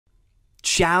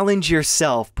Challenge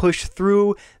yourself. Push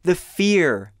through the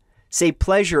fear. Say,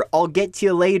 pleasure, I'll get to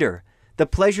you later. The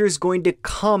pleasure is going to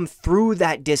come through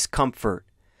that discomfort.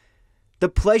 The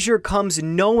pleasure comes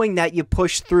knowing that you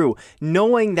push through,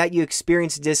 knowing that you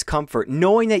experience discomfort,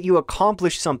 knowing that you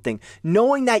accomplished something,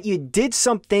 knowing that you did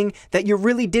something that you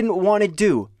really didn't want to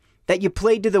do, that you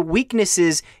played to the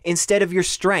weaknesses instead of your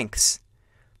strengths,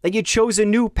 that you chose a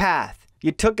new path.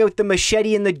 You took out the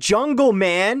machete in the jungle,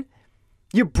 man.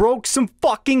 You broke some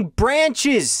fucking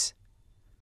branches.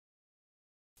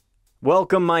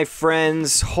 Welcome, my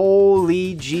friends.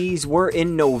 Holy jeez, we're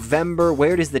in November.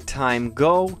 Where does the time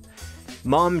go?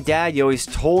 Mom, Dad, you always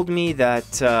told me that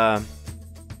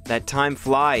that time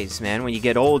flies, man. When you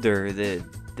get older,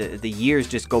 the years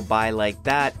just go by like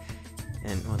that.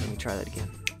 And well, let me try that again.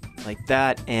 Like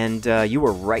that, and you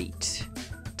were right.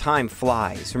 Time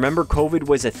flies. Remember, COVID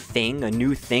was a thing, a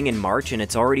new thing in March, and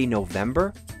it's already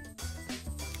November?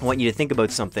 I want you to think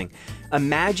about something.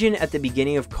 Imagine at the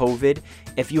beginning of COVID,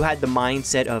 if you had the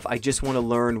mindset of, I just want to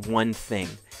learn one thing.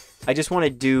 I just want to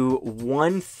do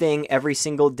one thing every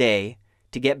single day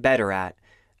to get better at.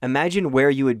 Imagine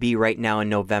where you would be right now in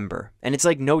November. And it's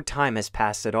like no time has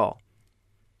passed at all.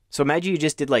 So imagine you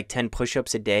just did like 10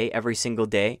 push-ups a day every single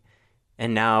day.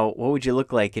 And now, what would you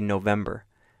look like in November?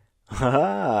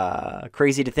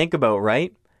 Crazy to think about,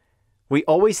 right? We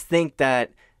always think that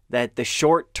the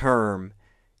short term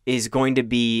is going to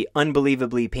be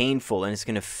unbelievably painful and it's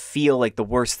going to feel like the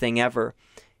worst thing ever.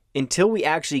 Until we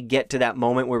actually get to that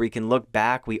moment where we can look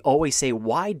back, we always say,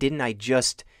 why didn't I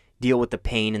just deal with the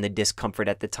pain and the discomfort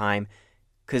at the time?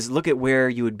 Because look at where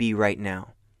you would be right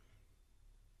now.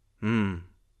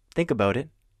 Think about it.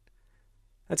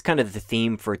 That's kind of the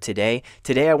theme for today.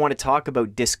 Today I want to talk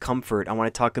about discomfort. I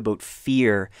want to talk about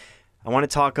fear. I want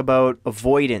to talk about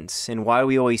avoidance and why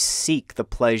we always seek the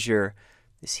pleasure,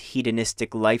 this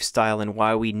hedonistic lifestyle, and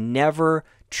why we never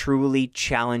truly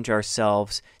challenge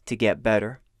ourselves to get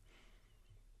better.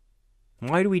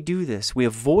 Why do we do this? We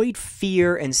avoid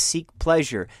fear and seek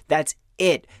pleasure. That's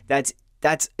it. That's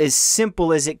as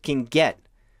simple as it can get.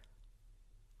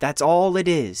 That's all it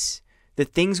is. The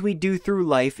things we do through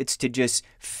life, it's to just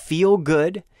feel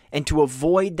good and to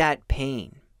avoid that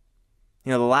pain.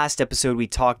 You know, the last episode we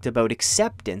talked about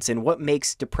acceptance, and what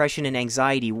makes depression and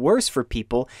anxiety worse for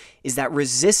people is that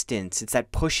resistance. It's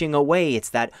that pushing away. It's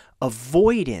that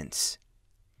avoidance.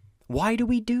 Why do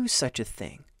we do such a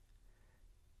thing?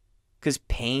 Because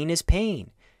pain is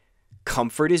pain.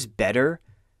 Comfort is better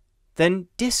than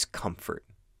discomfort.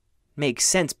 Makes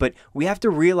sense, but we have to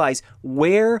realize,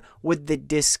 where would the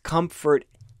discomfort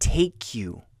take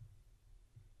you?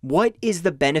 What is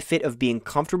the benefit of being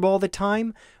comfortable all the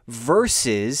time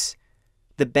versus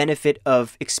the benefit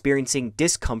of experiencing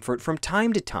discomfort from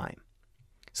time to time?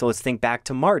 So let's think back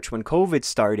to March when COVID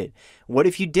started. What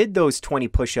if you did those 20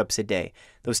 push-ups a day,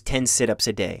 those 10 sit-ups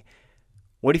a day?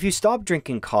 What if you stopped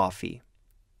drinking coffee?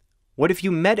 What if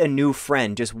you met a new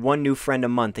friend, just one new friend a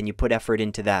month, and you put effort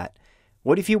into that?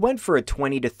 What if you went for a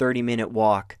 20 to 30 minute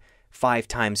walk 5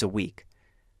 times a week?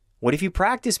 What if you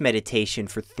practice meditation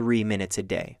for 3 minutes a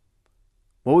day?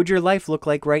 What would your life look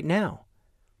like right now?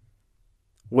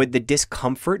 Would the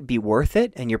discomfort be worth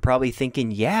it? And you're probably thinking,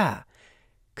 yeah,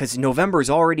 because November is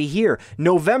already here.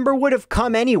 November would have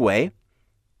come anyway.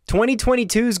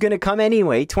 2022 is going to come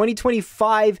anyway.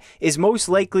 2025 is most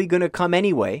likely going to come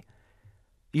anyway.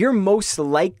 You're most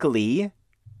likely,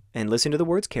 and listen to the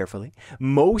words carefully,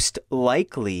 most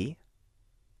likely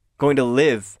going to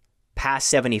live past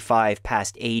 75,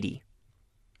 past 80.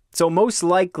 So most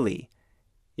likely,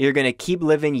 you're going to keep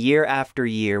living year after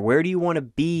year. Where do you want to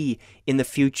be in the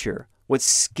future? What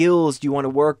skills do you want to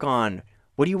work on?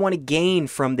 What do you want to gain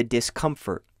from the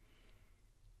discomfort?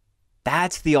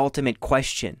 That's the ultimate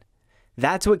question.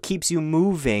 That's what keeps you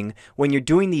moving when you're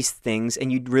doing these things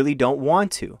and you really don't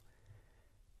want to.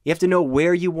 You have to know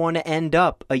where you want to end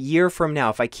up a year from now.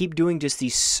 If I keep doing just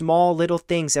these small little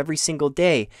things every single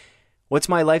day, what's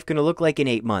my life going to look like in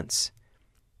 8 months?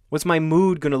 What's my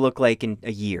mood going to look like in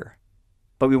a year?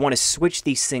 But we want to switch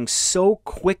these things so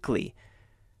quickly.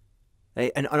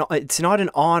 And it's not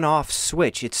an on-off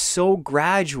switch. It's so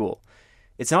gradual.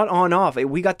 It's not on-off.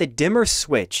 We got the dimmer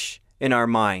switch in our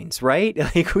minds, right?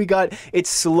 Like it's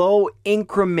slow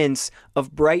increments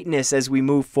of brightness as we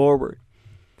move forward.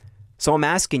 So I'm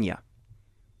asking you,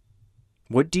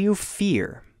 what do you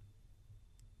fear?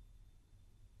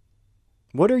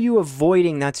 What are you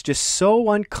avoiding that's just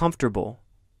so uncomfortable?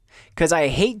 Because I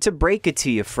hate to break it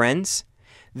to you, friends,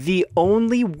 the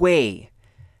only way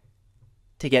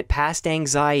to get past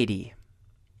anxiety,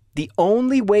 the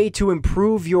only way to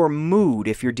improve your mood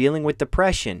if you're dealing with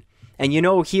depression, And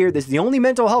here, this is the only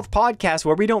mental health podcast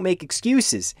where we don't make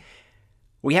excuses.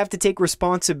 We have to take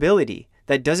responsibility.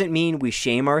 That doesn't mean we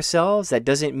shame ourselves. That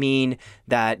doesn't mean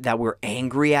that we're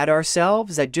angry at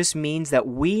ourselves. That just means that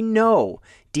we know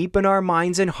deep in our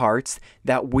minds and hearts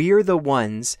that we're the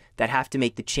ones that have to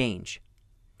make the change.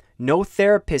 No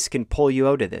therapist can pull you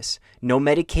out of this. No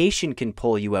medication can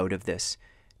pull you out of this.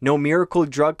 No miracle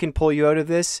drug can pull you out of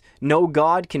this. No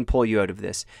God can pull you out of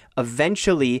this.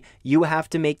 Eventually, you have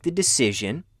to make the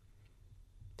decision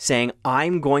saying,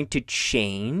 I'm going to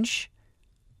change.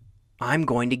 I'm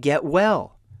going to get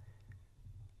well.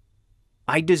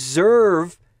 I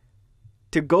deserve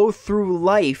to go through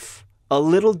life a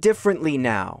little differently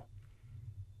now.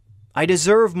 I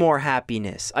deserve more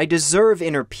happiness. I deserve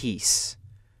inner peace.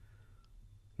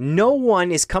 No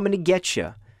one is coming to get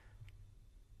you.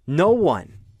 No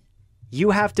one.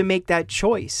 You have to make that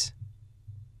choice.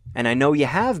 And I know you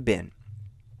have been.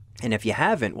 And if you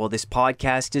haven't, well, this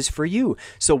podcast is for you.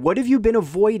 So what have you been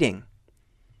avoiding?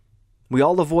 We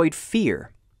all avoid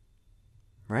fear,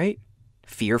 right?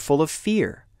 Fearful of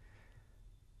fear.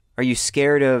 Are you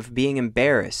scared of being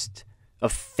embarrassed,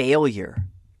 of failure?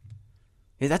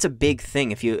 Yeah, that's a big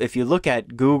thing. If you look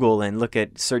at Google and look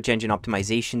at search engine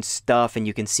optimization stuff, and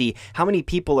you can see how many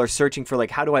people are searching for,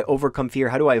 like, how do I overcome fear?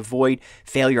 How do I avoid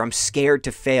failure? I'm scared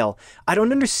to fail. I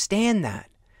don't understand that.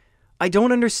 I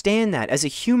don't understand that. As a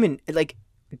human, like,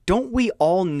 don't we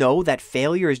all know that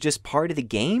failure is just part of the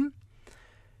game?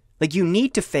 Like, you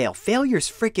need to fail. Failure's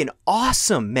freaking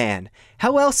awesome, man.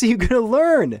 How else are you going to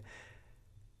learn?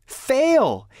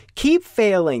 Fail. Keep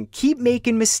failing. Keep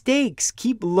making mistakes.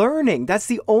 Keep learning. That's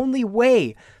the only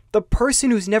way. The person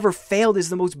who's never failed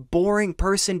is the most boring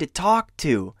person to talk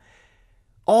to.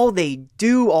 All they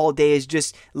do all day is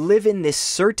just live in this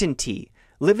certainty.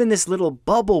 Live in this little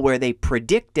bubble where they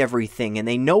predict everything and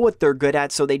they know what they're good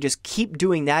at, so they just keep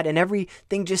doing that and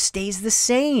everything just stays the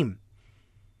same.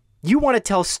 You want to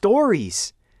tell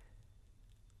stories,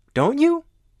 don't you?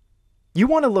 You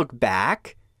want to look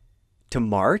back to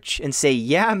March and say,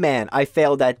 yeah, man, I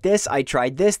failed at this. I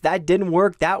tried this. That didn't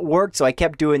work. That worked. So I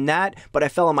kept doing that, but I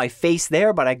fell on my face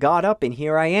there, but I got up and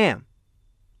here I am.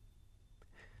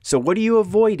 So what are you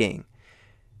avoiding?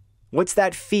 What's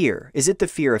that fear? Is it the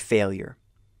fear of failure?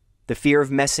 The fear of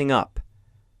messing up?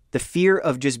 The fear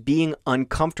of just being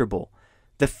uncomfortable?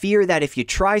 The fear that if you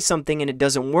try something and it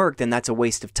doesn't work, then that's a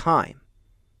waste of time?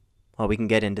 Well, we can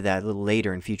get into that a little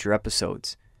later in future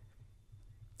episodes.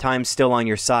 Time's still on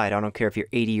your side. I don't care if you're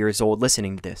 80 years old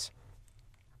listening to this.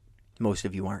 Most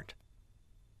of you aren't.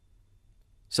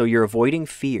 So you're avoiding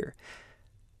fear.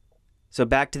 So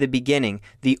back to the beginning,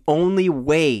 the only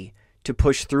way to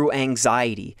push through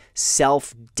anxiety,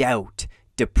 self-doubt,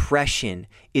 depression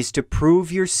is to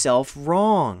prove yourself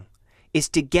wrong, is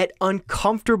to get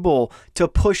uncomfortable, to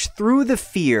push through the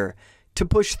fear, to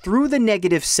push through the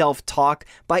negative self-talk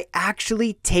by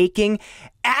actually taking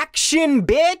action,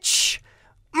 bitch!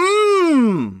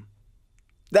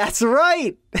 That's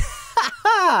right.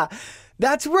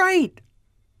 That's right.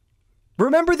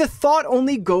 Remember, the thought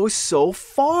only goes so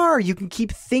far. You can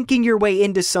keep thinking your way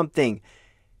into something.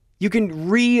 You can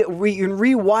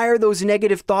rewire those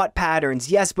negative thought patterns.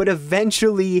 Yes, but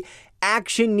eventually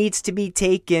action needs to be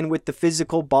taken with the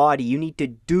physical body. You need to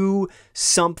do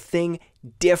something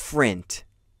different.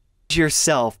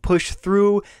 Yourself. Push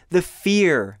through the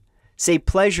fear. Say,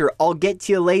 pleasure, I'll get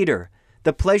to you later.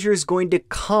 The pleasure is going to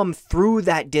come through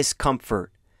that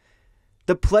discomfort.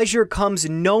 The pleasure comes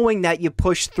knowing that you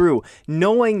push through,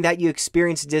 knowing that you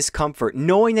experience discomfort,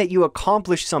 knowing that you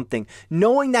accomplished something,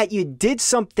 knowing that you did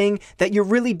something that you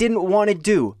really didn't want to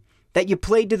do, that you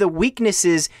played to the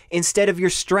weaknesses instead of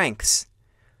your strengths,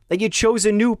 that you chose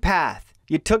a new path.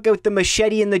 You took out the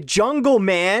machete in the jungle,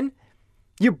 man.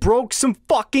 You broke some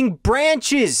fucking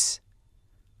branches.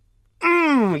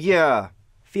 Yeah,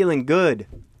 feeling good.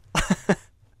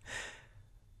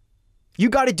 You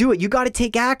got to do it. You got to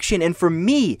take action. And for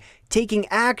me, taking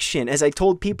action, as I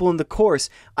told people in the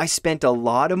course, I spent a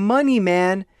lot of money,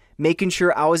 man, making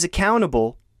sure I was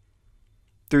accountable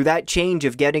through that change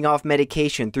of getting off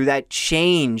medication, through that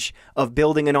change of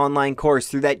building an online course,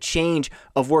 through that change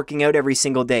of working out every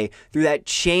single day, through that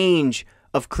change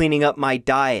of cleaning up my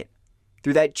diet,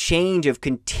 through that change of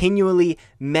continually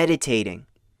meditating.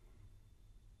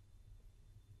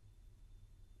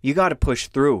 You got to push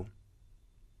through.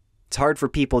 It's hard for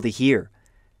people to hear.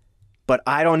 But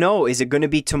I don't know. Is it going to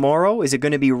be tomorrow? Is it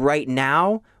going to be right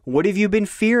now? What have you been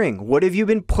fearing? What have you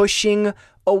been pushing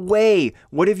away?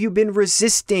 What have you been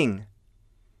resisting?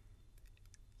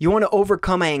 You want to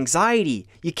overcome anxiety.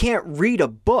 You can't read a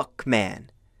book,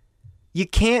 man. You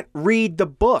can't read the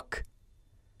book.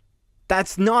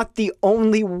 That's not the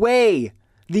only way.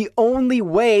 The only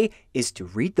way is to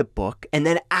read the book and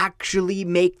then actually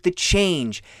make the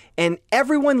change. And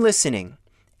everyone listening,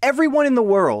 everyone in the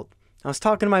world, I was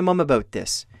talking to my mom about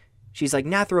this. She's like,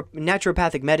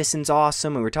 naturopathic medicine's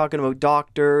awesome. And we're talking about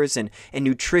doctors and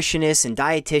nutritionists and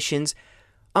dietitians.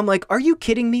 I'm like, are you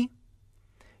kidding me?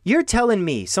 You're telling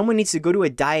me someone needs to go to a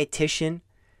dietitian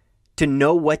to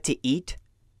know what to eat?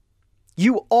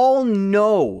 You all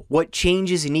know what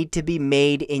changes need to be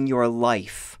made in your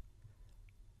life.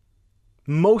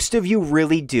 Most of you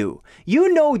really do.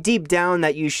 You know deep down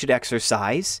that you should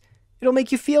exercise. It'll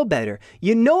make you feel better.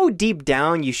 You know deep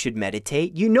down you should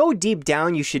meditate. You know deep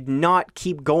down you should not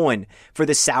keep going for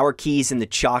the sour keys and the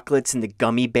chocolates and the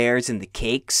gummy bears and the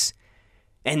cakes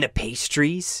and the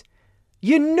pastries.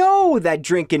 You know that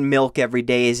drinking milk every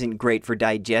day isn't great for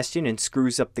digestion and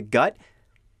screws up the gut.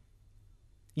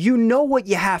 You know what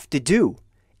you have to do.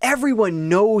 Everyone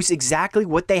knows exactly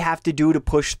what they have to do to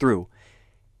push through.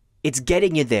 It's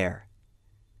getting you there.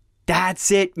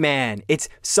 That's it, man. It's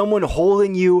someone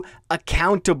holding you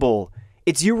accountable.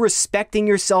 It's you respecting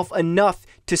yourself enough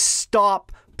to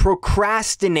stop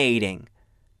procrastinating.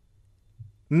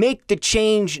 Make the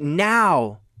change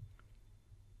now.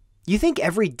 You think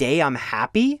every day I'm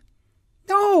happy?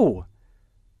 No.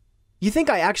 You think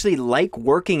I actually like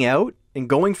working out and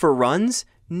going for runs?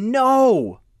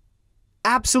 No.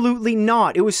 Absolutely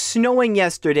not. It was snowing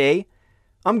yesterday.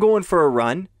 I'm going for a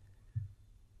run.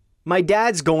 My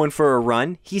dad's going for a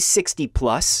run. He's 60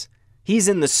 plus. He's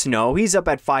in the snow. He's up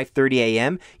at 5:30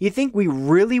 a.m. You think we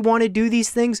really want to do these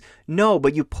things? No,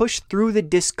 but you push through the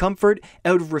discomfort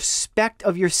out of respect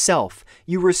of yourself.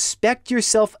 You respect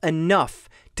yourself enough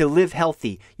to live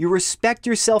healthy. You respect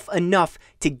yourself enough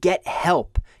to get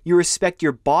help. You respect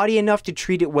your body enough to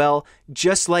treat it well,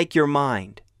 just like your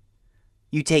mind.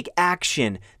 You take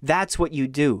action. That's what you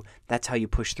do. That's how you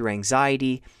push through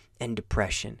anxiety and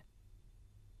depression.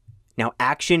 Now,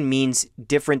 action means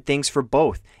different things for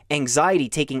both. Anxiety,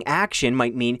 taking action,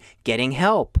 might mean getting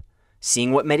help,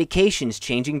 seeing what medications,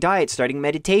 changing diet, starting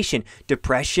meditation.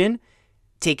 Depression,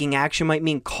 taking action might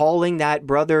mean calling that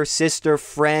brother, sister,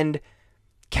 friend,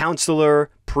 counselor,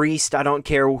 priest, I don't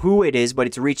care who it is, but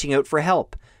it's reaching out for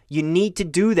help. You need to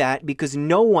do that because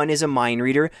no one is a mind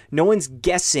reader. No one's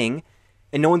guessing.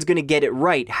 And no one's going to get it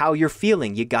right how you're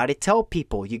feeling. You got to tell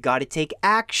people. You got to take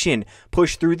action.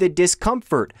 Push through the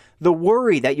discomfort, the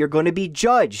worry that you're going to be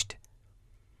judged.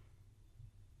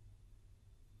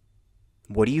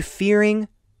 What are you fearing?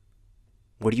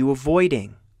 What are you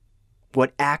avoiding?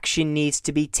 What action needs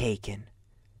to be taken?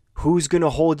 Who's going to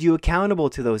hold you accountable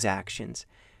to those actions?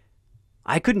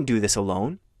 I couldn't do this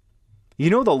alone. You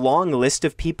know the long list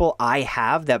of people I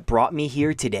have that brought me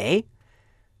here today?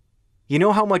 You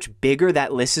know how much bigger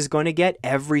that list is going to get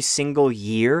every single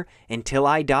year until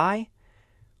I die?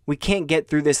 We can't get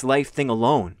through this life thing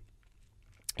alone.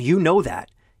 You know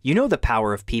that. You know the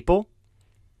power of people.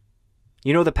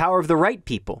 You know the power of the right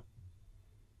people.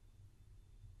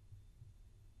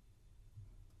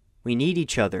 We need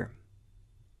each other.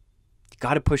 You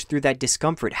got to push through that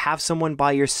discomfort. Have someone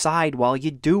by your side while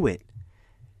you do it.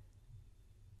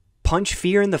 Punch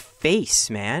fear in the face,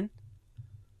 man.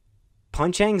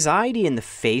 Punch anxiety in the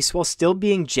face while still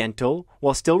being gentle,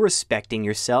 while still respecting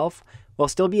yourself, while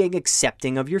still being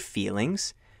accepting of your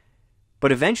feelings.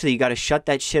 But eventually you got to shut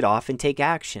that shit off and take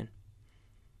action.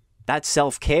 That's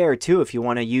self-care too, if you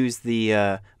want to use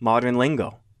the modern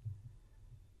lingo.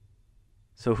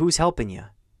 So who's helping you?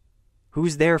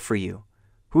 Who's there for you?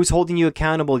 Who's holding you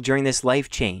accountable during this life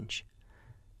change?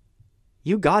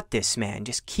 You got this, man.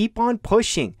 Just keep on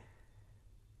pushing.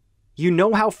 You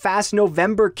know how fast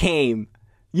November came.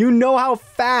 You know how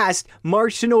fast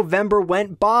March to November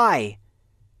went by.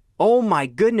 Oh my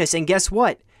goodness. And guess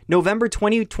what? November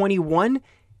 2021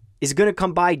 is going to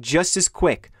come by just as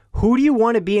quick. Who do you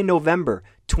want to be in November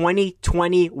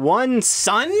 2021,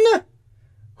 son?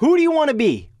 Who do you want to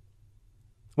be?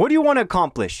 What do you want to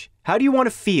accomplish? How do you want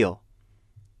to feel?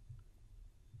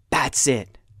 That's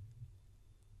it.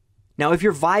 Now, if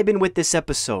you're vibing with this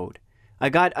episode, I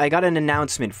got an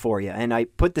announcement for you, and I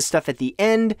put the stuff at the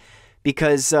end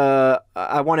because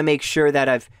I want to make sure that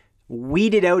I've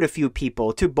weeded out a few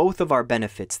people to both of our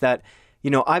benefits. That, you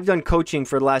know, I've done coaching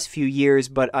for the last few years,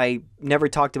 but I never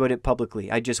talked about it publicly.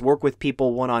 I just work with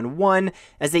people one-on-one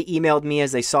as they emailed me,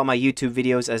 as they saw my YouTube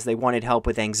videos, as they wanted help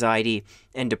with anxiety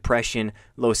and depression,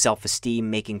 low self-esteem,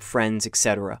 making friends,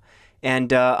 etc.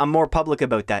 And I'm more public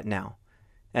about that now.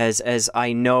 As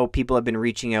I know people have been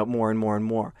reaching out more and more and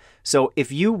more. So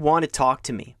if you want to talk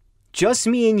to me, just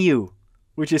me and you,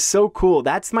 which is so cool.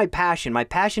 That's my passion. My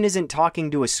passion isn't talking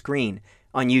to a screen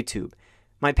on YouTube.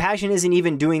 My passion isn't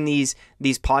even doing these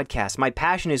podcasts. My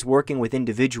passion is working with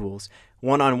individuals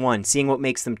one-on-one, seeing what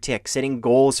makes them tick, setting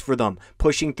goals for them,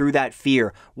 pushing through that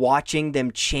fear, watching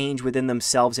them change within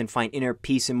themselves and find inner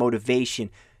peace and motivation.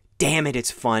 Damn it,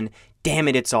 it's fun. Damn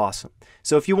it, it's awesome.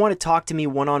 So if you want to talk to me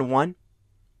one-on-one,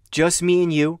 just me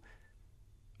and you,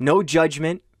 no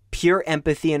judgment, pure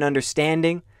empathy and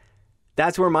understanding,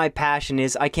 that's where my passion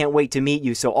is. I can't wait to meet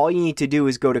you. So all you need to do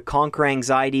is go to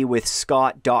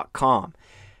conqueranxietywithscott.com.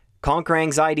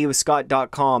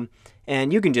 conqueranxietywithscott.com,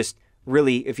 and you can just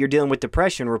really, if you're dealing with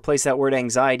depression, replace that word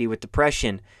anxiety with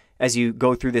depression as you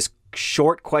go through this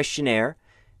short questionnaire,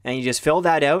 and you just fill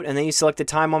that out, and then you select a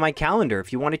time on my calendar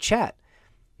if you want to chat.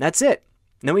 That's it.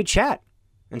 And then we chat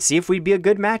and see if we'd be a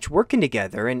good match working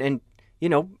together and you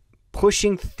know,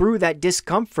 pushing through that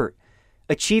discomfort,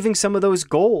 achieving some of those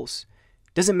goals.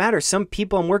 Doesn't matter. Some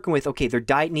people I'm working with, okay, their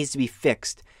diet needs to be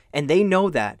fixed, and they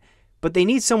know that. But they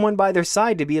need someone by their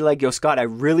side to be like, yo, Scott, I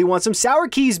really want some sour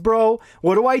keys, bro.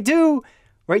 What do I do?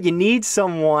 Right? You need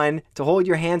someone to hold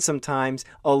your hand sometimes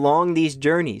along these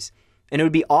journeys. And it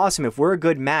would be awesome if we're a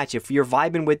good match, if you're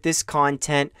vibing with this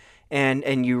content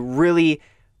and you really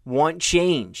want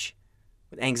change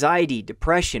with anxiety,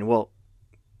 depression. Well,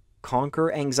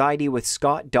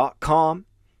 conqueranxietywithscott.com.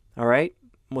 All right?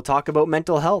 We'll talk about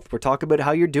mental health. We'll talk about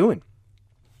how you're doing.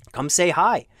 Come say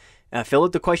hi. Fill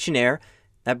out the questionnaire.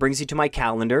 That brings you to my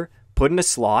calendar, put in a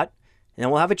slot, and then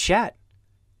we'll have a chat.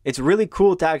 It's really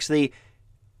cool to actually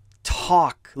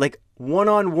talk like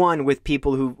one-on-one with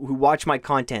people who watch my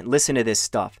content, listen to this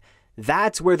stuff.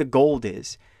 That's where the gold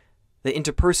is. The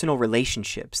interpersonal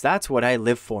relationships. That's what I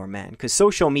live for, man. Because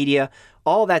social media,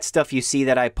 all that stuff you see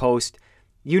that I post,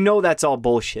 you know that's all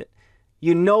bullshit.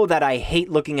 You know that I hate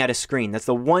looking at a screen. That's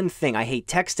the one thing. I hate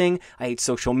texting. I hate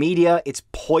social media. It's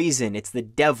poison. It's the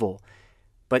devil.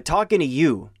 But talking to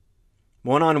you,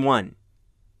 one-on-one,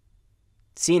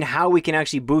 seeing how we can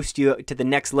actually boost you to the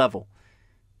next level,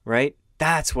 right?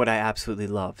 That's what I absolutely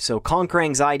love. So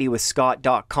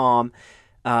conqueranxietywithscott.com.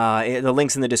 The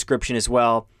link's in the description as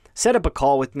well. Set up a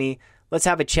call with me. Let's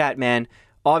have a chat, man.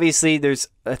 Obviously, there's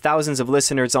thousands of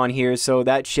listeners on here, so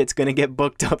that shit's going to get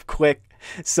booked up quick.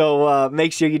 So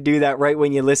make sure you do that right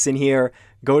when you listen here.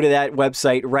 Go to that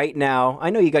website right now. I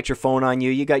know you got your phone on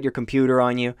you. You got your computer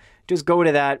on you. Just go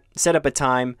to that, set up a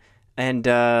time, and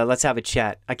let's have a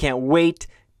chat. I can't wait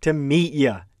to meet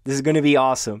you. This is going to be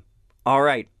awesome. All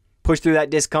right. Push through that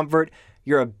discomfort.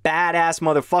 You're a badass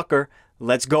motherfucker.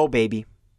 Let's go, baby.